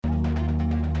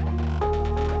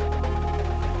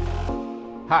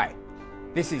Hi,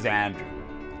 this is Andrew,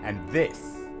 and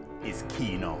this is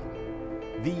Keen On,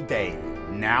 the daily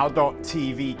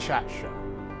now.tv chat show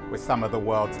with some of the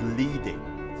world's leading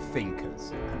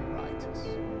thinkers and writers.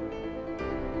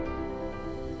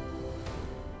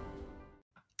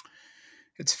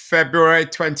 It's February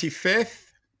 25th,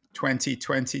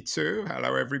 2022.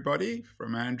 Hello, everybody,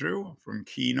 from Andrew, from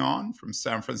Keen On, from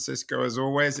San Francisco, as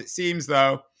always. It seems,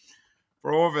 though,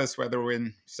 for all of us, whether we're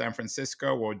in San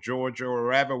Francisco or Georgia or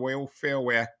wherever, we all feel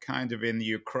we're kind of in the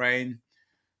Ukraine.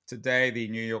 Today, the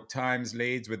New York Times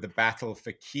leads with the battle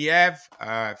for Kiev.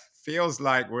 Feels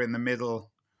like we're in the middle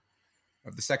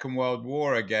of the Second World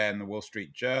War again. The Wall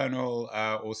Street Journal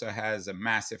also has a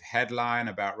massive headline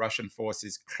about Russian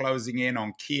forces closing in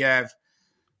on Kiev.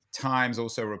 Times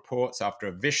also reports after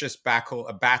a vicious battle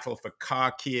for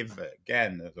Kharkiv.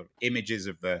 Again, the sort of images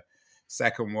of the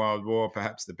Second World War,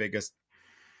 perhaps the biggest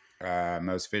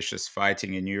most vicious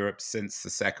fighting in Europe since the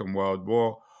Second World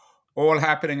War. All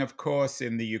happening, of course,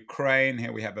 in the Ukraine.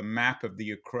 Here we have a map of the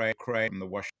Ukraine from the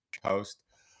Washington Post,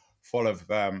 full of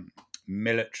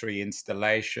military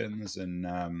installations and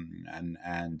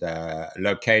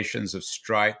locations of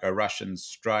Russian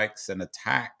strikes and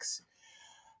attacks.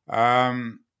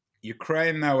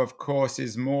 Ukraine, though, of course,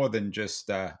 is more than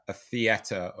just a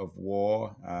theater of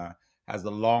war. Has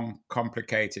a long,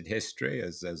 complicated history,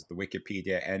 as the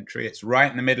Wikipedia entry. It's right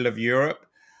in the middle of Europe,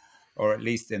 or at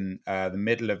least in the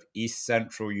middle of East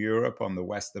Central Europe on the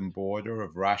western border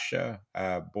of Russia,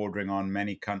 bordering on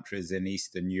many countries in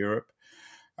Eastern Europe.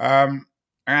 The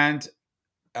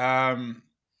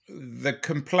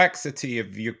complexity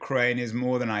of Ukraine is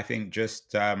more than, I think,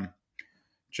 just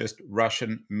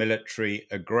Russian military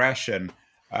aggression.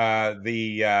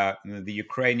 The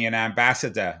Ukrainian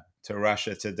ambassador to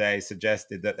Russia today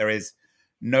suggested that there is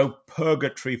no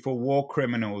purgatory for war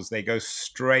criminals. They go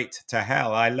straight to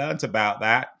hell. I learned about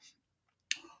that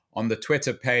on the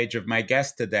Twitter page of my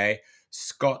guest today,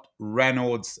 Scott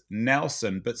Reynolds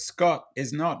Nelson. But Scott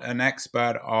is not an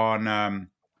expert on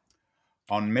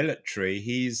military.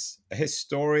 He's a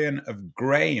historian of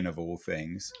grain, of all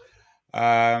things.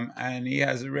 And he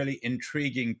has a really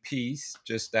intriguing piece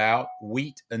just out,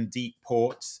 Wheat and Deep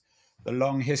Ports, the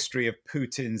long history of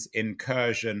Putin's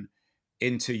incursion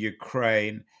into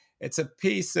Ukraine. It's a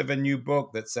piece of a new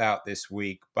book that's out this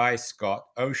week by Scott,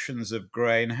 Oceans of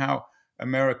Grain, How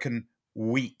American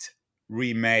Wheat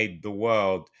Remade the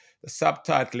World. The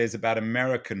subtitle is about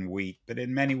American wheat, but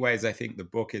in many ways, I think the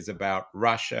book is about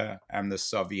Russia and the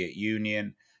Soviet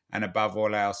Union, and above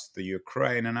all else, the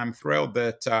Ukraine. And I'm thrilled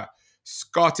that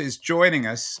Scott is joining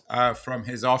us from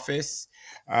his office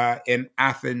in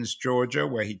Athens, Georgia,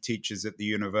 where he teaches at the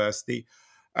university.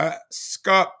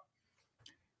 Scott,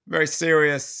 very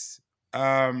serious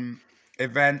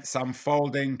events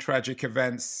unfolding, tragic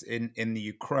events in the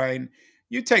Ukraine.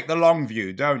 You take the long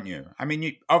view, don't you? I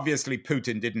mean, obviously,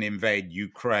 Putin didn't invade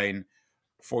Ukraine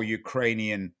for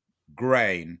Ukrainian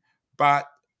grain, but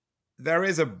there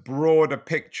is a broader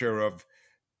picture of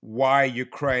why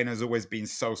Ukraine has always been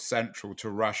so central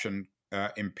to Russian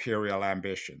imperial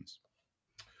ambitions.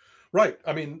 Right.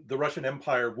 I mean, the Russian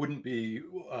Empire wouldn't be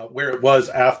where it was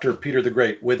after Peter the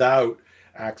Great without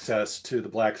access to the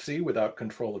Black Sea, without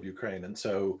control of Ukraine. And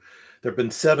so there have been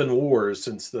 7 wars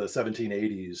since the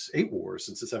 1780s, 8 wars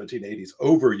since the 1780s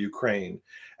over Ukraine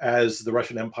as the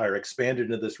Russian Empire expanded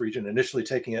into this region, initially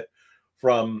taking it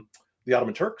from the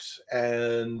Ottoman Turks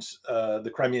and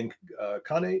the Crimean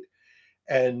Khanate.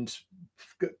 And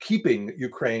keeping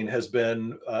Ukraine has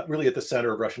been really at the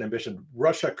center of Russian ambition.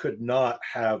 Russia could not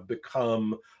have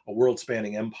become a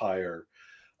world-spanning empire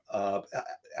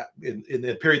in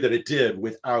the period that it did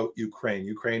without Ukraine.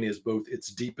 Ukraine is both its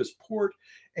deepest port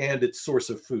and its source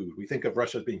of food. We think of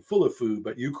Russia as being full of food,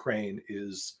 but Ukraine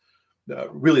is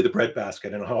really the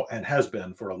breadbasket and has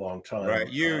been for a long time. Right.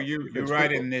 You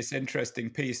write in this interesting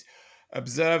piece,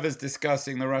 observers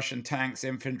discussing the Russian tanks,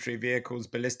 infantry vehicles,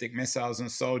 ballistic missiles, and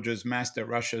soldiers massed at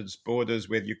Russia's borders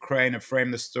with Ukraine have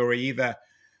framed the story either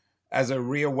as a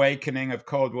reawakening of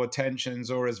Cold War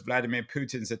tensions or as Vladimir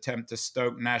Putin's attempt to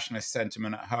stoke nationalist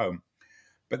sentiment at home.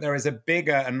 But there is a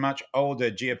bigger and much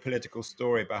older geopolitical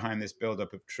story behind this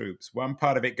buildup of troops. One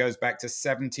part of it goes back to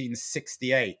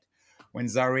 1768, when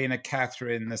Tsarina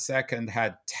Catherine II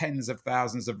had tens of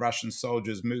thousands of Russian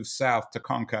soldiers move south to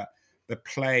conquer the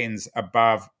plains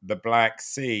above the Black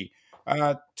Sea.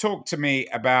 Talk to me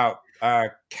about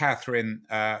Catherine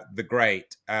the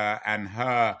Great and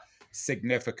her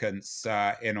significance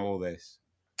in all this.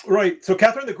 Right. So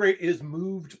Catherine the Great is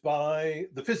moved by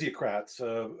the physiocrats,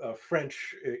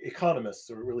 French economists,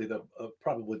 or really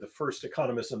probably the first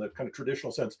economists in the kind of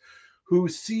traditional sense, who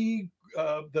see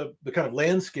the kind of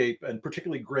landscape and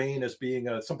particularly grain as being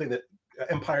something that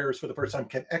empires for the first time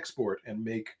can export and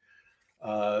make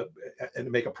a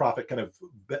profit, kind of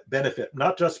benefit,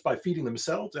 not just by feeding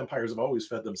themselves. Empires have always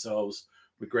fed themselves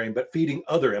with grain, but feeding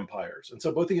other empires. And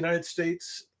so both the United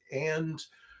States and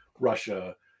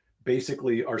Russia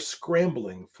basically are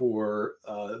scrambling for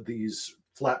these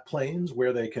flat plains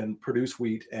where they can produce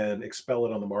wheat and expel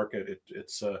it on the market.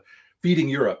 It's feeding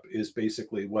Europe is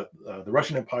basically what the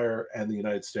Russian Empire and the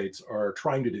United States are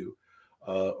trying to do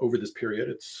over this period.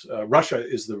 It's Russia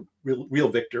is the real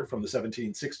victor from the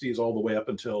 1760s all the way up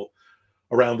until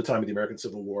around the time of the American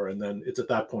Civil War, and then it's at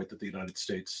that point that the United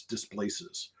States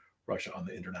displaces Russia on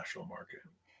the international market.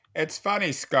 It's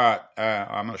funny, Scott.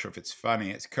 I'm not sure if it's funny.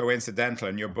 It's coincidental,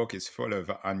 and your book is full of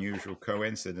unusual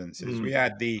coincidences. We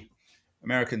had the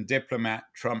American diplomat,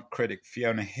 Trump critic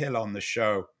Fiona Hill on the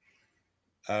show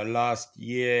last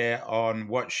year on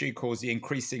what she calls the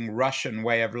increasing Russian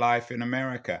way of life in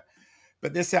America.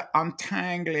 But this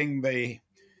untangling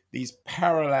these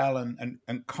parallel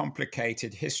and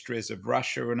complicated histories of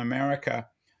Russia and America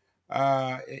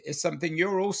is something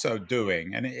you're also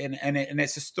doing, and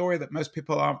it's a story that most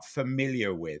people aren't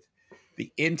familiar with.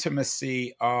 The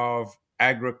intimacy of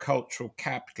agricultural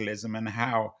capitalism and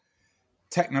how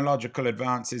technological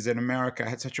advances in America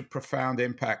had such a profound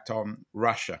impact on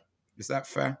Russia. Is that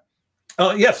fair?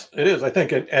 Yes, it is, I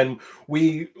think. And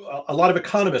a lot of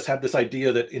economists have this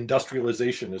idea that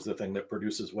industrialization is the thing that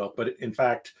produces wealth. But in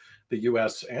fact, the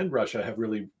US and Russia have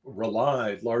really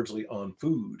relied largely on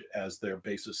food as their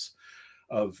basis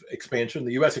of expansion.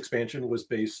 The US expansion was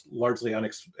based largely on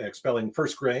expelling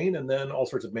first grain and then all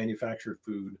sorts of manufactured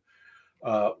food.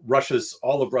 All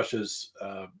of Russia's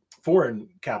foreign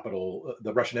capital,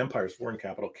 the Russian Empire's foreign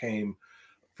capital, came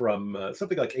from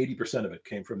something like 80% of it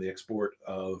came from the export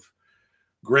of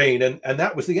grain, and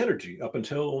that was the energy up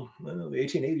until the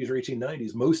 1880s or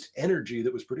 1890s. Most energy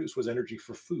that was produced was energy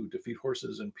for food, to feed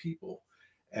horses and people,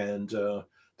 and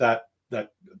that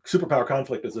superpower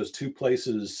conflict is those two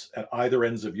places at either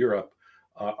ends of Europe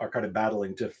are kind of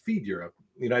battling to feed Europe.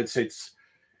 The United States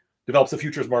develops the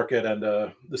futures market, and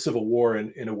the Civil War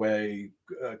in a way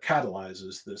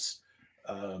catalyzes this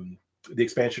the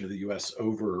expansion of the U.S.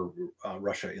 over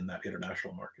Russia in that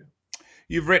international market.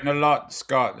 You've written a lot,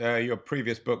 Scott. Your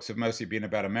previous books have mostly been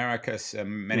about Americas.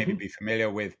 Many of you be familiar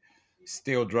with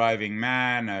Steel Driving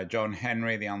Man, John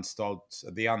Henry, the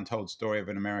Untold Story of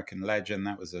an American Legend.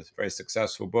 That was a very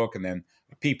successful book. And then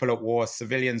People at War,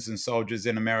 Civilians and Soldiers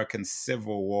in American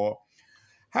Civil War.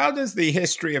 How does the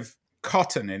history of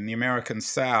cotton in the American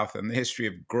South and the history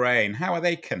of grain, how are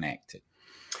they connected?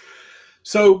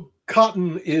 So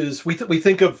cotton is, we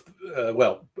think of,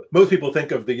 most people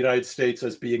think of the United States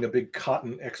as being a big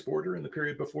cotton exporter in the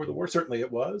period before the war. Certainly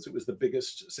it was. It was the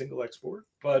biggest single export.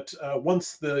 But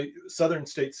once the southern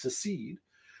states secede,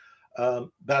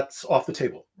 that's off the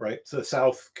table, right? So the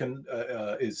South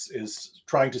is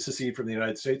trying to secede from the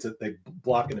United States. They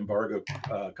block and embargo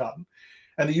cotton.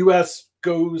 And the U.S.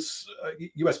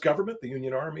 U.S. government, the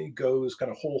Union Army, goes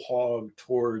kind of whole hog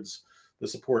towards the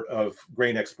support of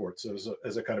grain exports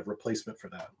as a kind of replacement for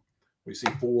that. We see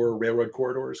 4 railroad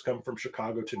corridors come from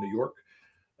Chicago to New York,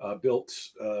 built.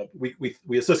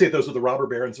 We associate those with the robber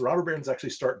barons. The robber barons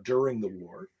actually start during the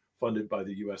war, funded by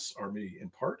the U.S. Army in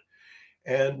part.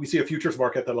 And we see a futures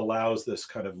market that allows this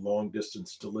kind of long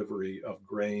distance delivery of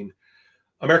grain.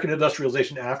 American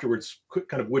industrialization afterwards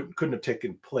couldn't have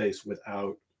taken place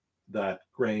without that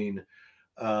grain.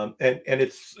 And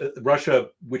it's Russia,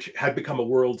 which had become a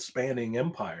world-spanning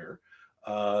empire,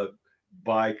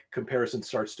 by comparison,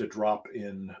 starts to drop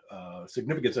in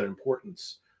significance and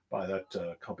importance by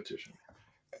that competition.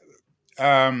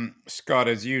 Scott,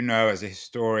 as you know, as a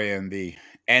historian, the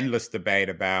endless debate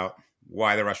about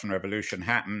why the Russian Revolution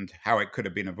happened, how it could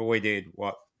have been avoided,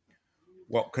 what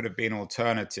could have been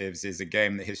alternatives is a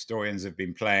game that historians have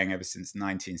been playing ever since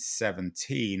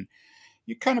 1917.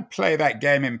 You kind of play that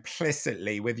game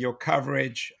implicitly with your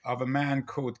coverage of a man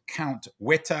called Count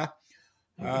Witte,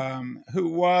 who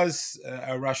was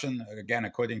a Russian, again,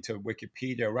 according to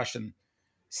Wikipedia, a Russian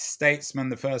statesman,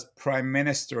 the first prime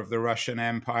minister of the Russian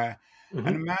Empire,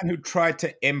 and a man who tried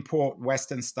to import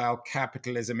Western-style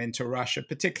capitalism into Russia,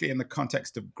 particularly in the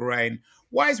context of grain.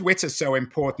 Why is Witte so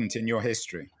important in your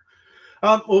history?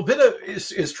 Well, Witte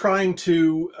is trying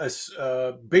to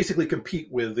basically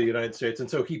compete with the United States, and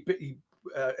so he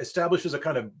establishes a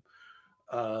kind of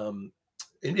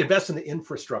invests in the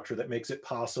infrastructure that makes it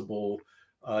possible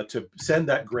to send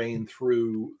that grain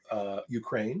through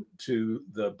Ukraine to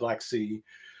the Black Sea.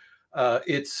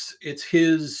 It's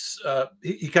his.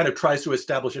 He kind of tries to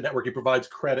establish a network. He provides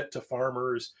credit to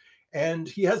farmers, and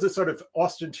he has this sort of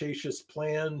ostentatious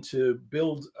plan to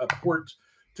build a port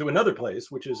to another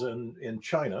place, which is in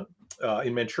China,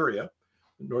 in Manchuria,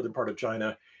 northern part of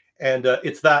China. And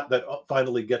it's that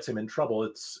finally gets him in trouble.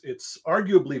 It's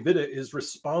arguably Witte is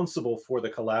responsible for the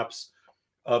collapse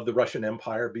of the Russian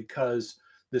Empire, because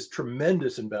this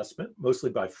tremendous investment, mostly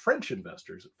by French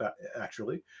investors,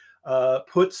 actually,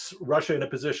 puts Russia in a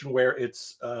position where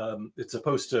it's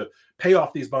supposed to pay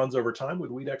off these bonds over time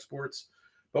with wheat exports.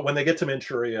 But when they get to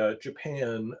Manchuria,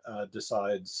 Japan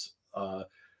decides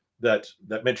that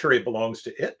Manchuria belongs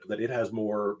to it, that it has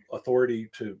more authority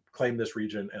to claim this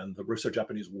region, and the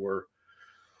Russo-Japanese War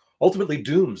ultimately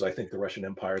dooms, I think, the Russian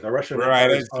Empire. The Russian Empire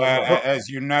is as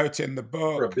you note in the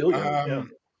book, for $1 billion.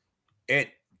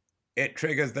 It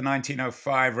triggers the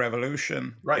 1905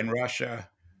 revolution in Russia,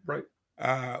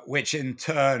 which in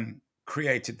turn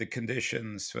created the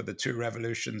conditions for the two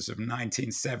revolutions of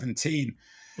 1917.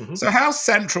 Mm-hmm. So how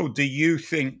central do you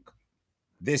think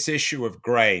this issue of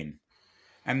grain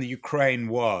and the Ukraine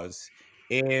was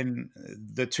in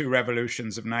the two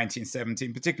revolutions of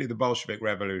 1917, particularly the Bolshevik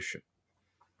Revolution?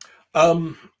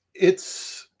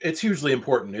 It's hugely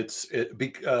important.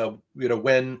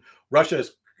 When Russia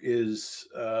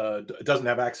doesn't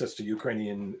have access to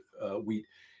Ukrainian wheat,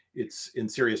 it's in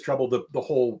serious trouble. The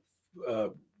whole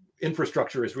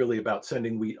infrastructure is really about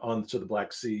sending wheat onto the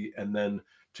Black Sea and then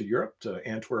to Europe, to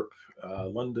Antwerp,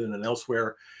 London, and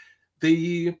elsewhere.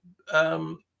 The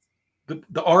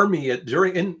army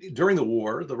during the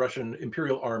war, the Russian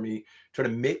Imperial Army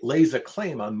lays a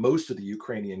claim on most of the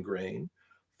Ukrainian grain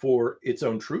for its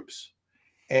own troops,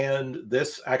 and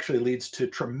this actually leads to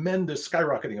tremendous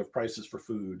skyrocketing of prices for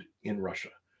food in Russia,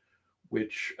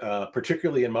 which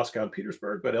particularly in Moscow and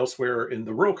Petersburg, but elsewhere in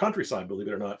the rural countryside, believe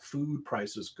it or not, food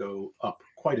prices go up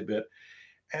quite a bit.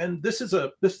 And this is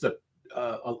a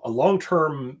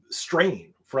long-term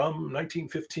strain from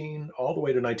 1915 all the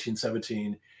way to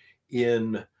 1917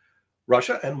 in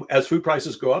Russia. And as food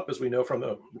prices go up, as we know from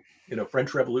the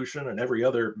French Revolution and every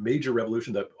other major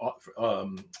revolution, that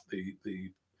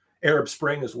the Arab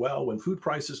Spring as well, when food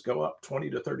prices go up 20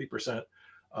 to 30%,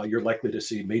 you're likely to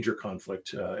see major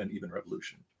conflict and even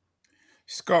revolution.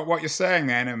 Scott, what you're saying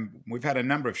then, and we've had a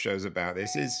number of shows about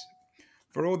this, is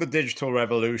for all the digital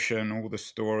revolution, all the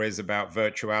stories about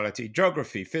virtuality,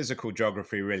 geography, physical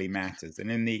geography really matters.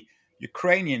 And in the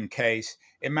Ukrainian case,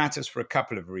 it matters for a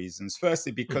couple of reasons.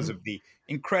 Firstly, because of the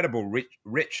incredible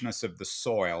richness of the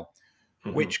soil,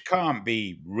 which can't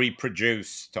be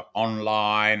reproduced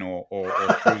online or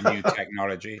through new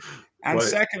technology. And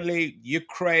secondly,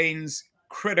 Ukraine's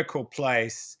critical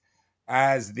place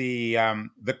as the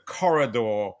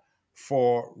corridor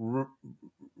for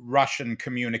Russian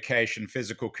communication,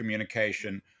 physical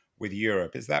communication with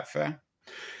Europe. Is that fair?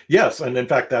 Yes, and in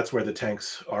fact, that's where the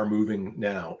tanks are moving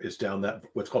now, is down that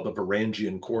what's called the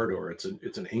Varangian corridor. It's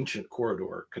an ancient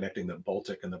corridor connecting the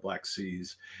Baltic and the Black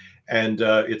Seas, and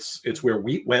it's where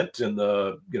wheat went in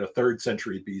the 3rd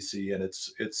century BC, and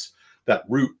it's that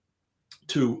route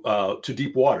to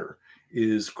deep water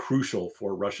is crucial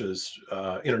for Russia's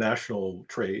international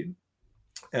trade.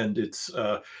 And it's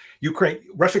Ukraine.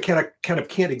 Russia kind of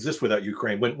can't exist without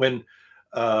Ukraine. When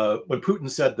Putin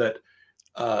said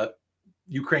that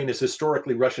Ukraine is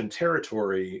historically Russian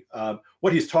territory,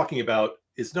 what he's talking about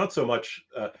is not so much.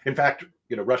 In fact,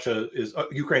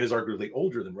 Ukraine is arguably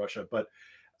older than Russia. But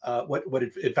what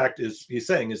it, in fact is he's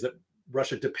saying is that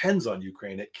Russia depends on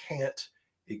Ukraine. It can't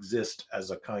exist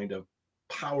as a kind of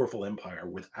powerful empire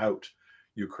without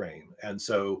Ukraine, and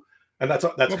so. And that's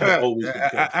kind of always.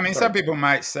 I mean, some people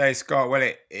might say, Scott, well,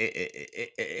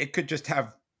 it could just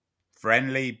have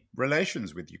friendly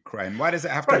relations with Ukraine. Why does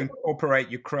it have to incorporate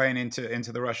Ukraine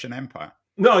into the Russian Empire?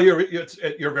 No, you're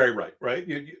very right. Right,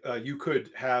 you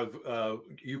could have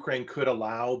Ukraine could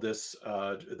allow this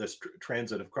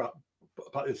transit of crop.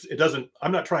 It doesn't.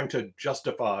 I'm not trying to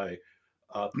justify.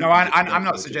 No, I'm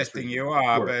not suggesting you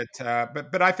are,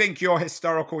 but I think your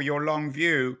long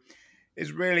view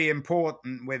is really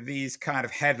important with these kind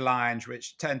of headlines,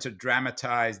 which tend to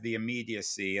dramatize the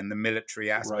immediacy and the military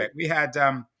aspect. Right. We had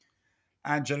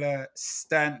Angela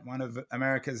Stent, one of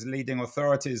America's leading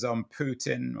authorities on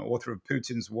Putin, author of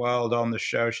Putin's World, on the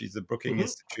show. She's the Brookings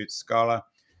Institute scholar.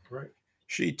 Right.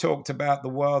 She talked about the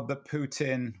world that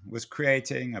Putin was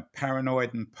creating, a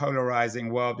paranoid and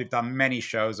polarizing world. We've done many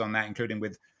shows on that, including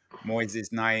with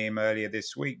Moises Naim earlier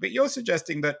this week. But you're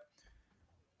suggesting that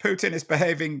Putin is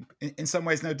behaving in some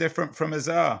ways no different from a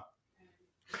Tsar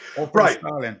or from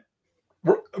Stalin.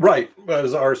 Right,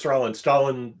 as our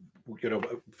Stalin,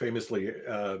 famously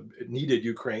needed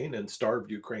Ukraine and starved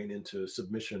Ukraine into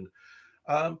submission.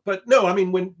 But no, I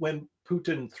mean, when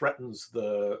Putin threatens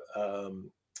the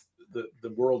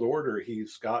world order,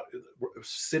 he's got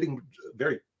sitting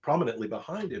very prominently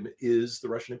behind him is the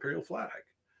Russian imperial flag.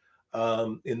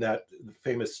 In that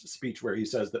famous speech where he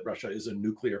says that Russia is a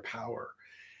nuclear power,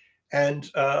 and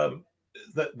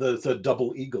the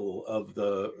double eagle of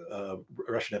the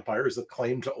Russian Empire is the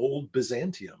claim to old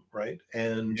Byzantium, right?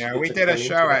 And yeah, we did a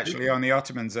show actually on the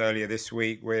Ottomans earlier this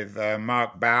week with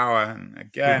Mark Bauer, and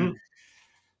again,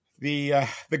 the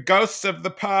ghosts of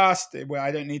the past. Well,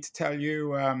 I don't need to tell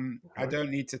you. I don't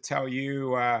need to tell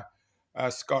you,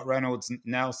 Scott Reynolds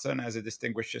Nelson, as a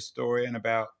distinguished historian,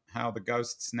 about how the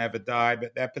ghosts never die,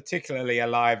 but they're particularly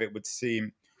alive, it would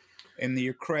seem, in the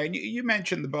Ukraine. You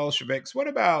mentioned the Bolsheviks. What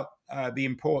about the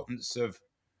importance of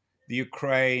the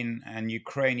Ukraine and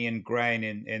Ukrainian grain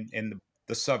in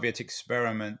the Soviet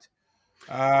experiment?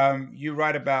 You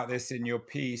write about this in your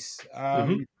piece.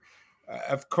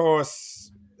 Of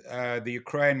course, the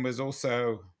Ukraine was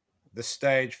also the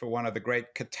stage for one of the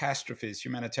great catastrophes,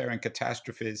 humanitarian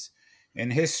catastrophes in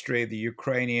history, the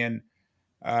Ukrainian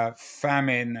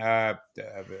famine. Anne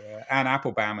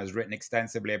Applebaum has written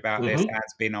extensively about this.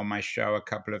 Anne's been on my show a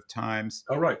couple of times.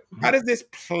 Oh, right. How does this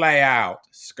play out,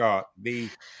 Scott? The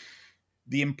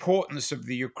importance of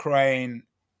the Ukraine.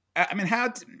 I mean,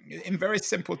 in very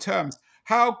simple terms,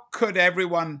 how could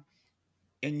everyone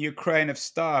in Ukraine have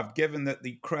starved, given that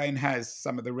the Ukraine has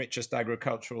some of the richest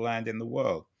agricultural land in the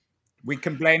world? We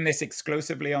can blame this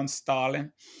exclusively on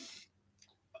Stalin.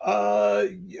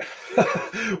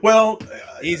 Well,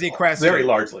 easy question.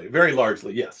 Very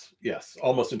largely, yes,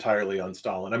 almost entirely on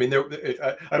Stalin. I mean,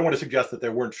 I don't want to suggest that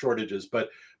there weren't shortages, but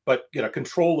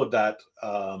control of that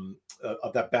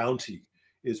bounty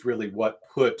is really what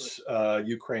put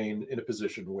Ukraine in a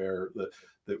position where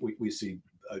we see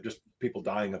just people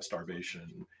dying of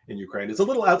starvation in Ukraine. It's a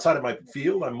little outside of my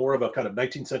field. I'm more of a kind of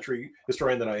 19th century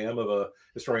historian than I am of a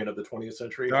historian of the 20th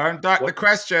century. Don't duck the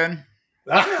question.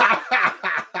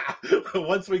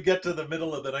 Once we get to the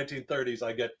middle of the 1930s,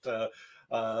 I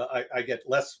get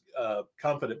less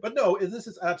confident. But no, this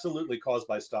is absolutely caused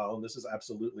by Stalin. This is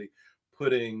absolutely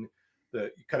putting the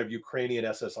kind of Ukrainian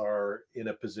SSR in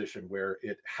a position where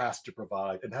it has to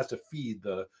provide and has to feed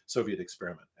the Soviet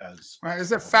experiment. Well,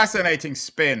 it's a fascinating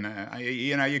spin.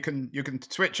 You can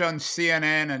switch on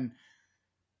CNN and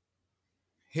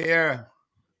hear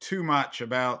too much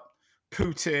about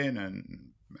Putin and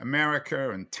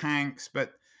America and tanks,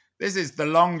 but this is the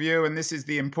long view and this is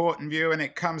the important view, and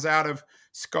it comes out of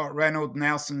Scott Reynolds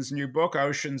Nelson's new book,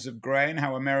 Oceans of Grain: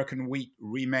 How American Wheat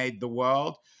Remade the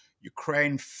World.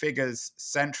 Ukraine figures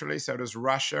centrally, so does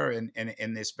Russia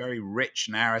in this very rich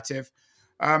narrative.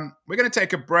 We're going to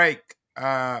take a break,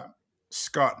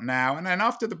 Scott, now, and then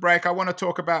after the break, I want to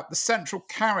talk about the central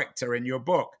character in your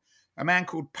book, a man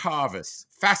called Parvus.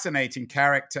 Fascinating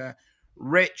character,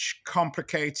 rich,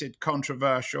 complicated,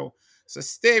 controversial. So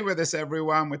stay with us,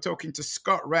 everyone. We're talking to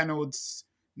Scott Reynolds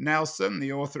Nelson,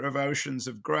 the author of Oceans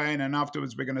of Grain, and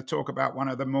afterwards we're going to talk about one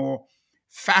of the more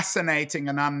fascinating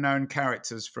and unknown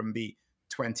characters from the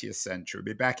 20th century.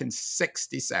 We'll be back in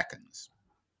 60 seconds.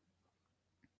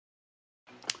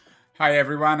 Hi,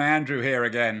 everyone. Andrew here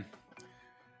again.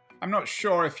 I'm not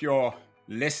sure if you're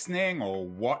listening or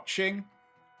watching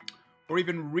or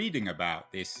even reading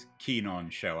about this Keen On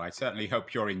show. I certainly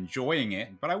hope you're enjoying it,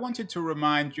 but I wanted to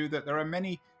remind you that there are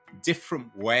many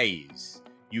different ways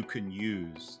you can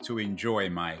use to enjoy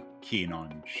my Keen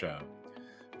On show.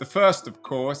 The first, of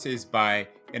course, is by,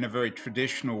 in a very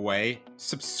traditional way,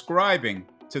 subscribing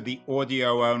to the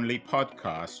audio-only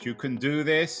podcast. You can do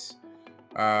this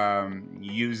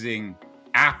using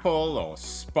Apple or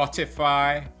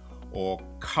Spotify or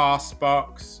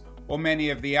Castbox or many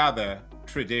of the other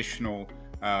traditional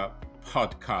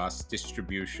podcast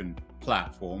distribution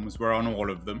platforms. We're on all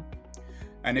of them.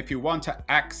 And if you want to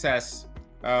access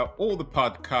all the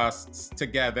podcasts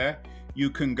together, you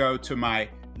can go to my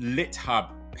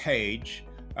LitHub page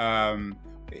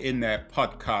in their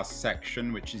podcast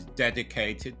section, which is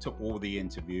dedicated to all the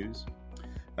interviews.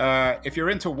 If you're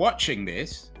into watching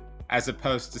this, as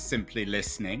opposed to simply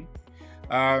listening,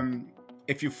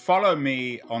 if you follow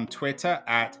me on Twitter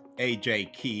at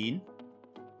AJ Keen,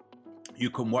 you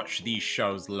can watch these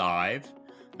shows live,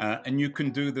 and you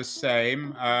can do the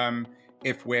same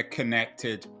if we're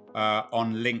connected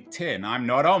on LinkedIn. I'm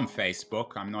not on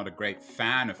Facebook. I'm not a great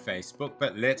fan of Facebook,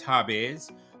 but LitHub is.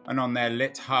 And on their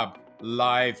LitHub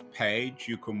live page,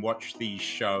 you can watch these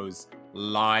shows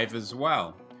live as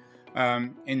well.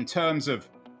 In terms of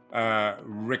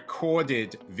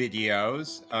recorded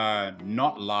videos,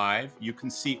 not live. You can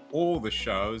see all the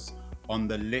shows on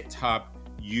the LitHub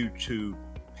YouTube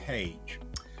page.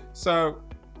 So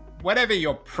whatever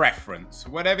your preference,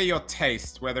 whatever your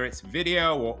taste, whether it's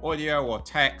video or audio or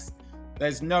text,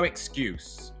 there's no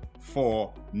excuse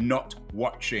for not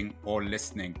watching or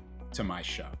listening to my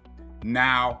show.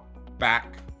 Now,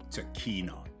 back to Keen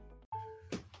On.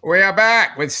 We are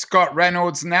back with Scott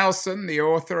Reynolds Nelson, the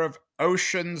author of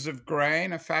Oceans of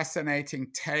Grain, a fascinating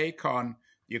take on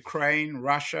Ukraine,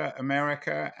 Russia,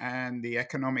 America, and the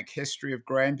economic history of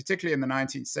grain, particularly in the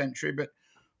 19th century, but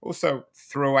also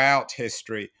throughout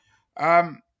history.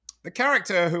 The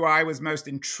character who I was most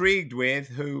intrigued with,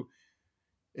 who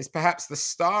is perhaps the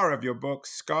star of your book,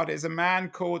 Scott, is a man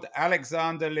called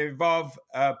Alexander Lvov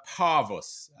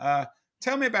Parvus.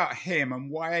 Tell me about him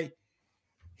and why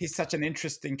he's such an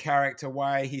interesting character,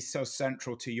 why he's so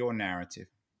central to your narrative.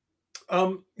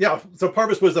 Yeah, so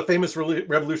Parvus was a famous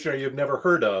revolutionary you've never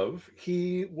heard of.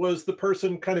 He was the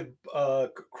person kind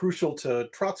of crucial to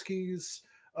Trotsky's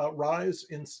rise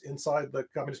inside the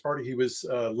Communist Party. He was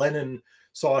Lenin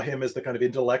saw him as the kind of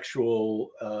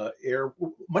intellectual heir.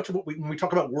 Much of what when we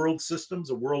talk about world systems,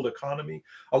 a world economy,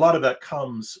 a lot of that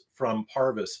comes from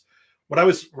Parvus. When I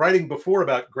was writing before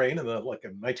about grain in the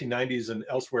 1990s and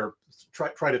elsewhere,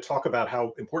 try to talk about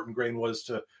how important grain was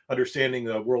to understanding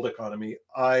the world economy,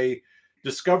 I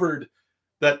discovered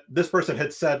that this person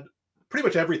had said pretty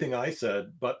much everything I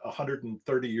said, but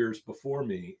 130 years before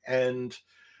me. And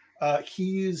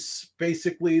he's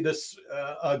basically this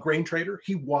grain trader.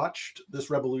 He watched this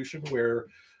revolution where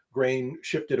grain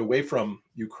shifted away from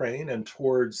Ukraine and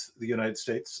towards the United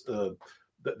States. The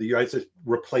United States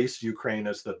replaced Ukraine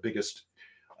as the biggest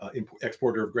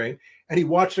exporter of grain. And he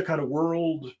watched a kind of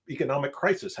world economic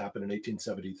crisis happen in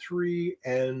 1873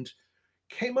 and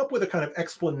came up with a kind of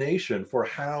explanation for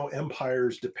how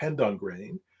empires depend on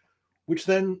grain, which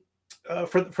then,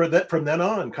 from then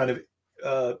on, kind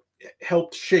of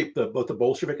helped shape both the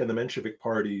Bolshevik and the Menshevik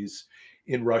parties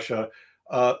in Russia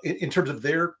in terms of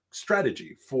their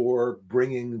strategy for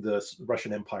bringing the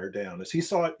Russian Empire down. As he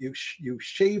saw it, you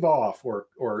shave off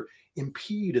or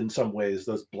impede in some ways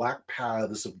those black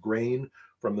paths of grain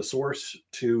from the source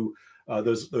to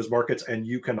those markets, and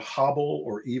you can hobble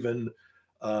or even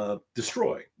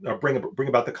destroy, or bring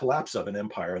about the collapse of an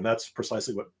empire. And that's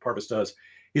precisely what Parvus does.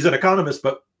 He's an economist,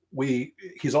 but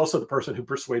he's also the person who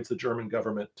persuades the German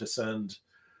government to send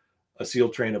a SEAL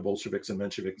train of Bolsheviks and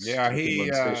Mensheviks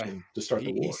to start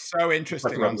the war. He's so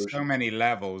interesting on so many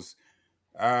levels.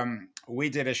 We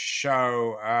did a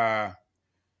show,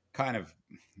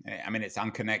 it's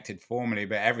unconnected formally,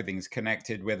 but everything's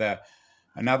connected with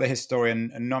another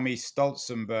historian, Nomi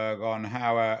Stolzenberg, on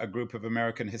how a group of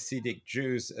American Hasidic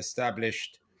Jews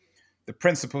established the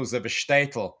principles of a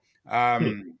shtetl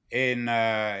in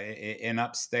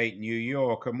upstate New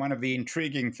York. And one of the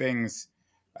intriguing things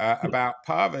about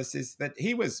Parvus is that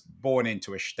he was born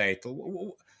into a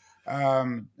shtetl,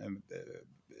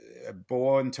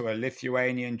 born to a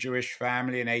Lithuanian Jewish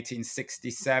family in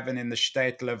 1867 in the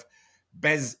shtetl of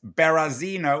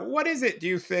Berezino. What is it, do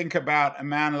you think, about a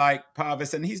man like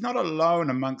Parvus? And he's not alone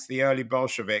amongst the early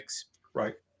Bolsheviks,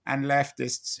 right, and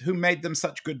leftists who made them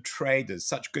such good traders,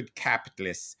 such good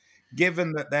capitalists,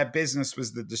 given that their business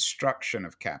was the destruction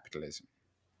of capitalism.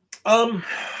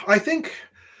 I think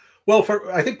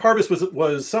Parvus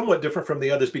was somewhat different from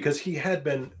the others because he had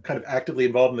been kind of actively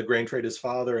involved in the grain trade. His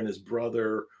father and his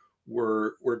brother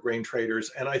were grain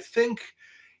traders, and I think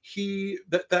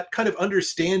that kind of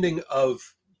understanding of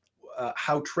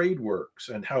how trade works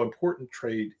and how important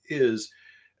trade is,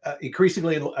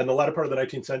 increasingly in the latter part of the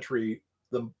 19th century,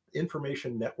 the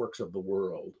information networks of the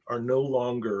world are no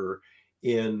longer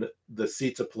in the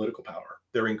seats of political power.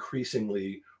 They're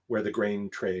increasingly where the grain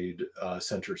trade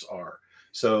centers are.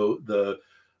 So the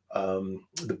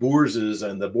bourses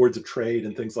and the boards of trade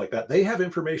and things like that, they have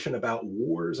information about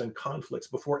wars and conflicts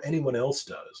before anyone else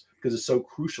does, because it's so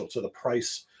crucial to the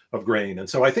price of grain. And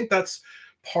so I think that's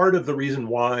part of the reason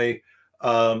why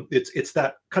it's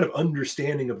that kind of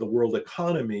understanding of the world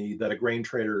economy that a grain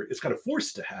trader is kind of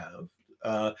forced to have,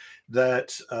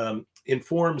 that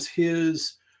informs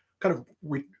his kind of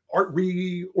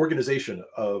reorganization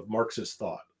of Marxist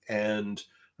thought and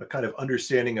a kind of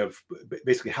understanding of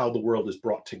basically how the world is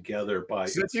brought together by.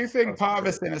 So do you think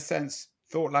Parvus, in a sense,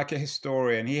 thought like a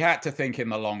historian? He had to think in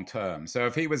the long term. So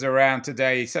if he was around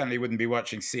today, he certainly wouldn't be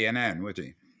watching CNN, would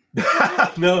he?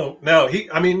 No.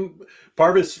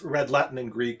 Parvus read Latin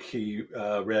and Greek. He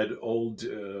read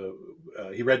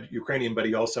he read Ukrainian, but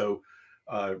he also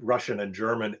Russian and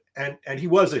German, and he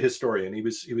was a historian. He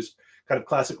was kind of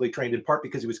classically trained, in part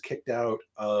because he was kicked out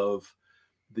of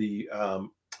the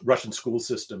Russian school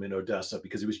system in Odessa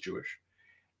because he was Jewish,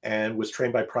 and was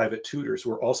trained by private tutors who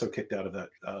were also kicked out of that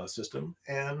system.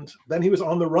 And then he was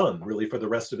on the run really for the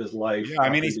rest of his life. Yeah, I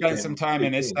mean, he spent some time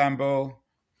in Istanbul.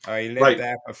 He lived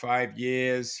there for 5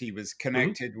 years. He was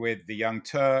connected with the Young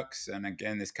Turks. And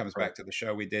again, this comes back to the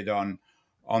show we did on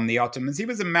the Ottomans. He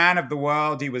was a man of the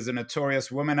world. He was a notorious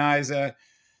womanizer,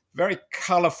 very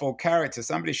colorful character.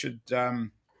 Somebody should,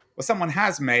 someone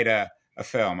has made a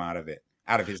film out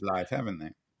of his life, haven't they?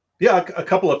 Yeah, a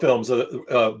couple of films.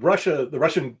 The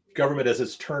Russian government, as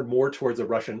it's turned more towards a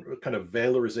Russian kind of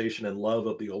valorization and love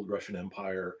of the old Russian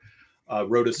Empire,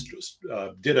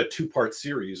 did a 2-part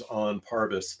series on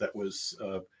Parvis that was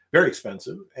very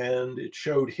expensive, and it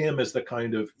showed him as the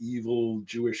kind of evil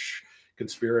Jewish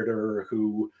conspirator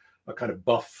who, a kind of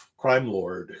buff crime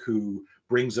lord who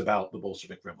brings about the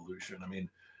Bolshevik Revolution. I mean,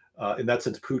 in that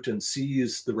sense, Putin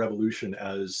sees the revolution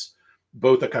as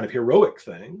both a kind of heroic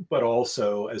thing, but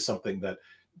also as something that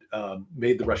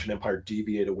made the Russian Empire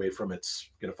deviate away from its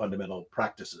fundamental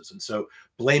practices. And so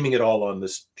blaming it all on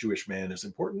this Jewish man is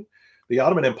important. The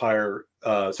Ottoman Empire,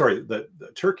 the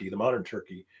Turkey, the modern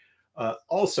Turkey,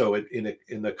 also in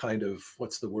the kind of,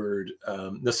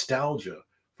 nostalgia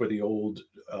for the old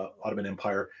Ottoman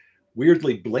Empire,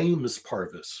 weirdly blames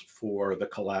Parvis for the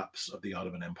collapse of the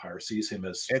Ottoman Empire, sees him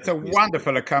as... It's a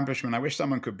wonderful accomplishment. I wish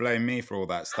someone could blame me for all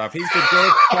that stuff. He's the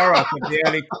George Soros of the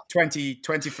early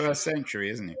 21st century,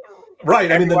 isn't he?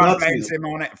 Right. Everyone blames him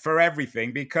on it for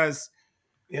everything because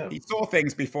he saw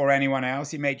things before anyone else.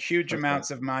 He made huge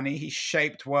amounts of money. He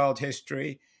shaped world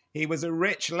history. He was a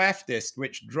rich leftist,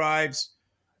 which drives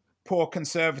poor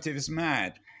conservatives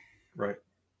mad. Right.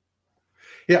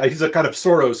 Yeah, he's a kind of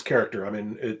Soros character. I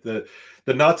mean, the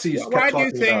Nazis. Why do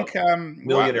you think?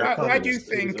 Why do you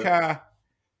think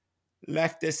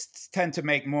leftists tend to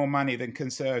make more money than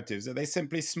conservatives? Are they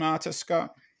simply smarter,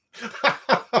 Scott?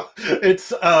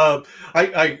 It's a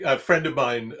friend of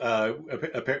mine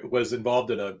was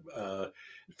involved in a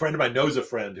friend of mine knows a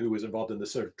friend who was involved in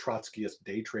this sort of Trotskyist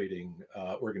day trading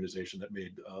organization that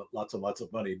made lots and lots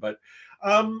of money. But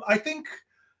I think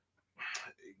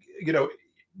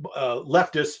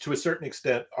leftists, to a certain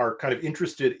extent, are kind of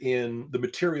interested in the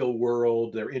material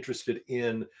world. They're interested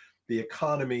in the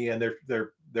economy, and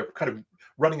they're kind of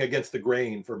running against the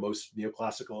grain for most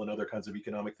neoclassical and other kinds of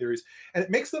economic theories. And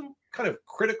it makes them kind of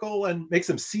critical and makes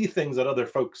them see things that other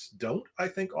folks don't, I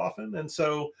think, often. And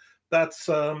so that's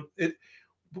it.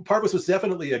 Parvis was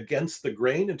definitely against the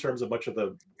grain in terms of much of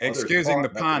the... Excusing the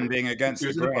pun, being against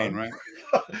the grain, right?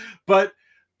 but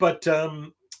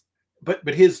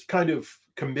his kind of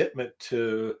commitment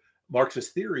to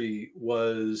Marxist theory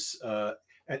was,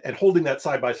 and holding that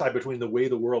side by side between the way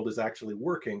the world is actually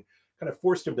working, kind of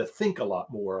forced him to think a lot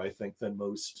more, I think, than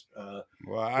most.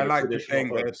 Well, I like to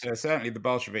think that certainly the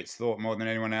Bolsheviks thought more than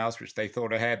anyone else, which they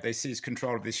thought ahead. They seized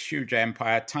control of this huge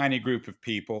empire, tiny group of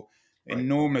people,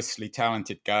 enormously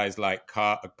talented guys like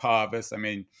Parvis. I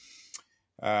mean,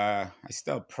 I'm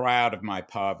still proud of my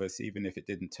Parvis, even if it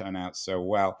didn't turn out so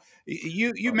well.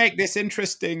 You make this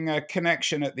interesting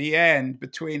connection at the end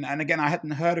between, and again, I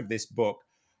hadn't heard of this book,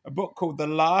 a book called The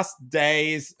Last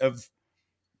Days of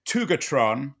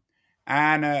Tugatron,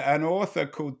 and an author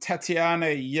called Tatiana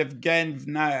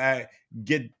Yevgenyevna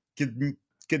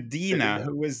Gadina,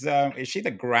 who was, is she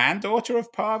the granddaughter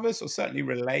of Parvis, or certainly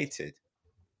related?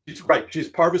 She's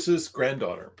Parvis's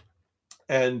granddaughter.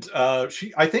 And I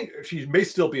think she may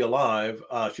still be alive.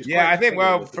 I think,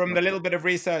 well, from the little bit of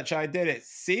research I did, it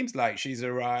seems like she's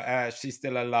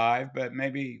still alive, but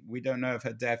maybe we don't know of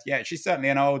her death yet. She's certainly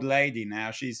an old lady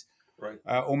now. She's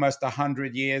almost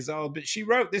 100 years old. But she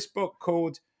wrote this book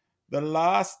called The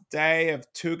Last Day of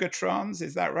Tugatrons.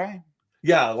 Is that right?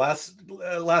 Yeah, last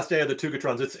day of the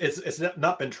Tugatrons. It's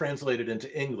not been translated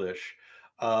into English.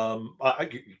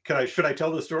 Should I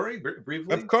tell the story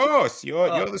briefly? Of course,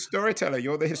 you're the storyteller.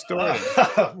 You're the historian.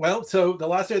 Well, so The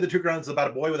Last Day of the Tugatrons is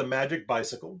about a boy with a magic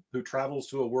bicycle who travels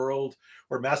to a world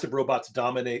where massive robots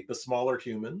dominate the smaller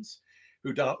humans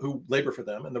who labor for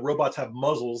them, and the robots have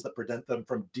muzzles that prevent them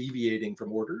from deviating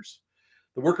from orders.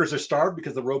 The workers are starved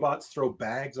because the robots throw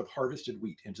bags of harvested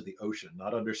wheat into the ocean,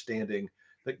 not understanding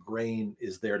that grain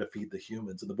is there to feed the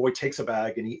humans. And the boy takes a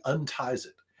bag and he unties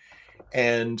it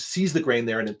and sees the grain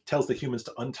there, and it tells the humans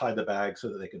to untie the bag so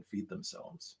that they can feed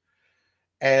themselves.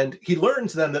 And he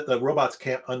learns then that the robots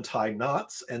can't untie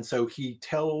knots, and so he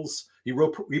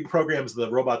reprograms the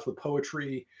robots with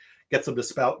poetry, gets them to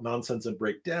spout nonsense and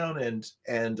break down,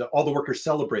 and all the workers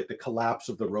celebrate the collapse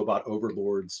of the robot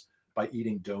overlords by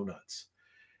eating donuts.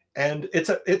 And it's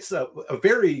a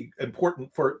very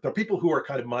important for the people who are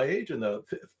kind of my age in the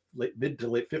mid to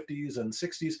late 50s and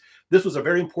 60s. This was a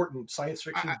very important science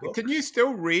fiction book Can you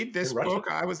still read in this Russian.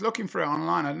 book? I was looking for it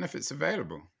online. I don't know if it's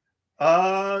available.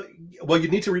 Uh, well, you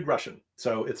need to read Russian,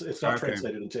 so it's not Okay.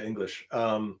 translated into English.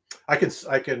 I can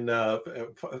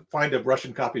find a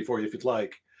Russian copy for you if you'd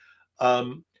like.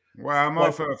 Um, Well,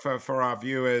 more but for our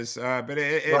viewers, but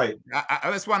right,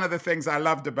 that's one of the things I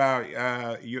loved about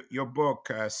your book,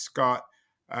 Scott,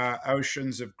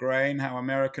 Oceans of Grain: How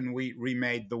American Wheat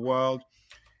Remade the World.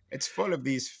 It's full of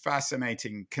these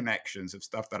fascinating connections of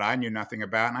stuff that I knew nothing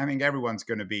about, and I think everyone's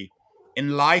going to be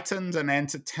enlightened and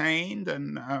entertained,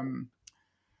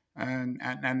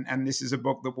 and this is a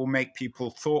book that will make people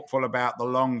thoughtful about the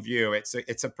long view.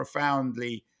 It's a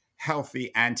profoundly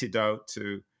healthy antidote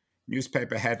to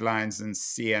newspaper headlines and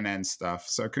CNN stuff.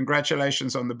 So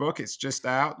congratulations on the book. It's just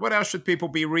out. What else should people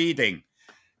be reading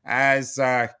as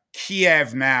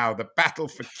Kiev now, the battle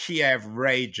for Kiev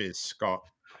rages, Scott?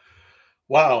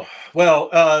 wow. Well,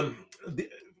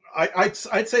 I'd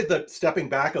say that stepping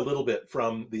back a little bit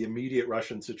from the immediate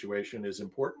Russian situation is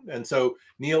important, and so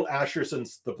Neil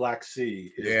Asherson's The Black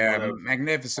Sea is Yeah, one of my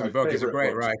magnificent book. He's a favorite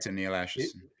great books. writer, Neil He,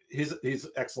 Asherson. he's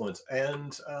excellent.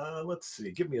 And let's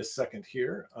see, give me a second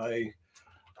here.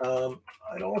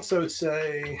 I'd also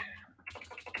say,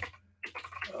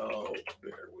 oh,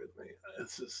 bear with me.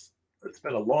 It's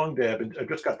been a long day. I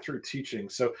just got through teaching.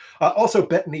 So also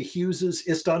Bettany Hughes's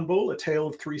Istanbul, A Tale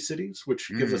of Three Cities, which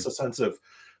gives Mm, us a sense of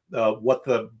what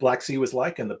the Black Sea was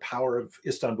like and the power of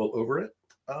Istanbul over it.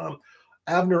 Um,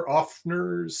 Abner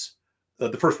Offner's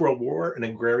The First World War, an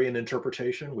agrarian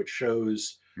interpretation, which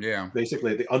shows yeah.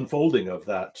 basically the unfolding of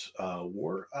that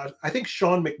war. I think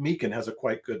Sean McMeekin has a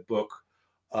quite good book.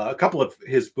 A couple of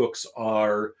his books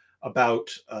are about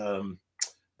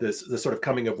the sort of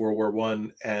coming of World War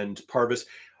One and Parvis.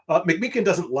 McMeekin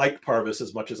doesn't like Parvis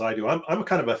as much as I do. I'm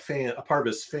kind of a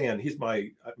Parvis fan. He's my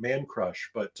man crush,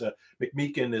 but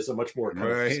McMeekin is a much more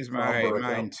kind of Well, he's somber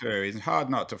mine account. too. It's hard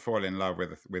not to fall in love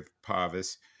with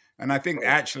Parvis. And I think Right,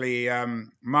 actually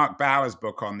Mark Bauer's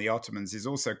book on the Ottomans is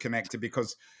also connected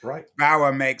because right.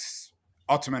 Bauer makes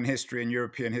Ottoman history and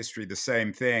European history the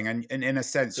same thing. And in a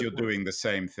sense, Good you're point. doing the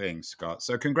same thing, Scott.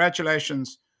 So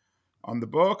congratulations on the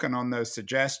book and on those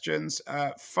suggestions.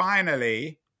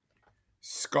 Finally,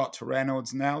 Scott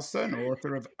Reynolds Nelson,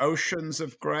 author of Oceans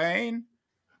of Grain.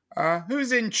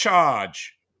 Who's in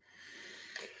charge?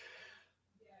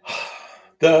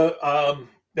 The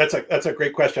that's a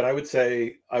great question. I would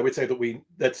say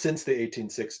that since the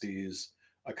 1860s,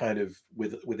 a kind of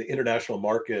with the international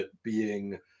market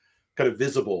being kind of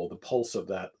visible, the pulse of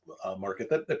that market,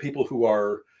 that people who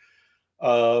are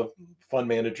uh, fund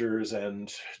managers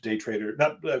and day traders,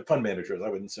 not fund managers, I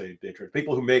wouldn't say day traders,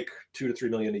 people who make 2 to 3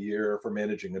 million a year for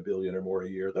managing $1 billion or more a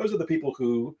year. Those are the people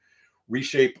who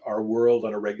reshape our world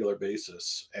on a regular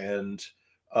basis. And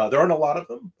there aren't a lot of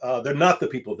them. They're not the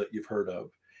people that you've heard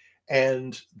of.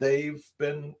 And they've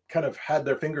been kind of had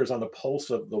their fingers on the pulse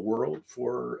of the world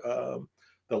for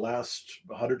the last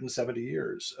 170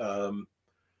 years.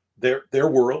 Their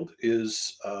world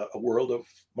is a world of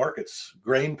markets.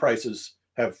 Grain prices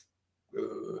have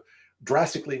uh,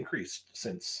 drastically increased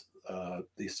since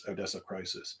this Odessa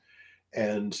crisis,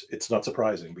 and it's not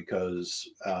surprising because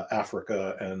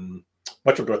Africa and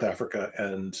much of North Africa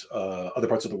and other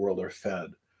parts of the world are fed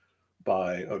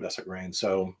by Odessa grain.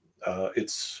 So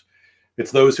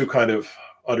it's those who kind of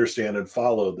understand and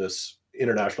follow this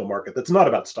international market that's not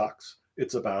about stocks.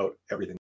 It's about everything.